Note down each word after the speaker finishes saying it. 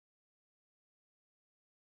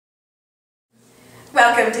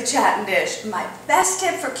Welcome to Chat and Dish. My best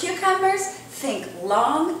tip for cucumbers, think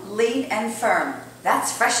long, lean, and firm.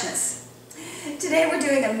 That's freshness. Today we're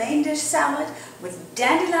doing a main dish salad with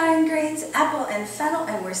dandelion greens, apple, and fennel,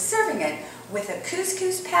 and we're serving it with a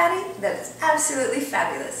couscous patty that is absolutely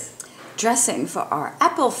fabulous. Dressing for our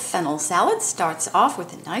apple fennel salad starts off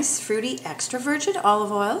with a nice fruity extra virgin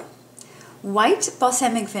olive oil, white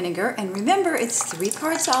balsamic vinegar, and remember it's 3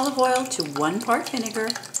 parts olive oil to 1 part vinegar,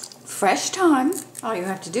 fresh thyme. All you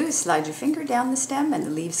have to do is slide your finger down the stem and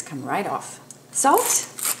the leaves come right off. Salt,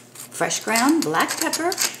 fresh ground black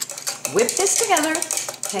pepper. Whip this together.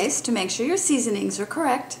 Taste to make sure your seasonings are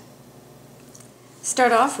correct.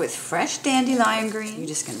 Start off with fresh dandelion green. You're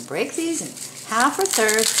just going to break these in half or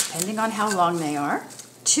thirds, depending on how long they are.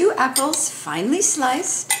 2 apples, finely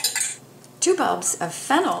sliced. 2 bulbs of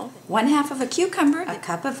fennel. 1/2 of a cucumber. A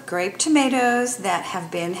cup of grape tomatoes that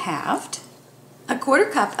have been halved.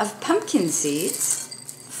 1/4 cup of pumpkin seeds.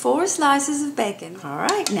 4 slices of bacon. All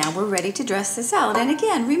right, now we're ready to dress the salad. And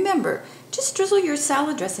again, remember, just drizzle your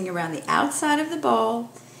salad dressing around the outside of the bowl.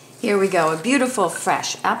 Here we go, a beautiful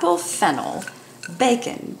fresh apple fennel,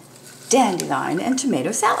 bacon, dandelion, and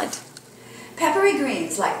tomato salad. Peppery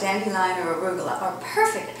greens like dandelion or arugula are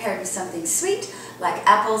perfect paired with something sweet like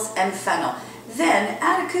apples and fennel. Then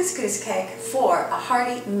add a couscous cake for a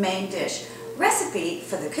hearty main dish. Recipe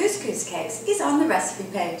for the couscous cakes is on the recipe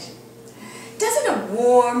page. Doesn't a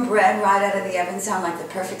warm bread right out of the oven sound like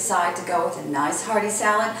the perfect side to go with a nice hearty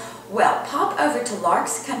salad? Well, pop over to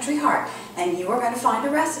Lark's Country Heart and you are going to find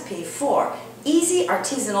a recipe for easy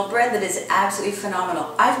artisanal bread that is absolutely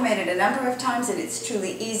phenomenal. I've made it a number of times and it's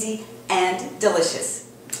truly easy and delicious.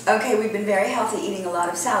 Okay, we've been very healthy eating a lot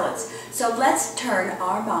of salads, so let's turn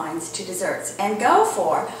our minds to desserts and go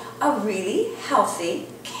for a really healthy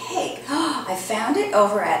cake. I found it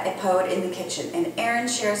over at A Poet in the Kitchen, and Erin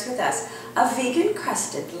shares with us a vegan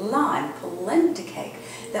crusted lime polenta cake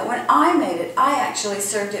that when I made it, I actually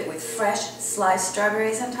served it with fresh sliced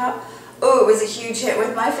strawberries on top. Oh, it was a huge hit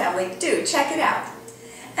with my family. Do check it out.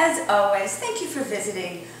 As always, thank you for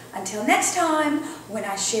visiting. Until next time, when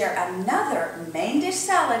I share another main dish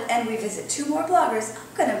salad and we visit 2 more bloggers,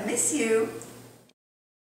 I'm gonna miss you.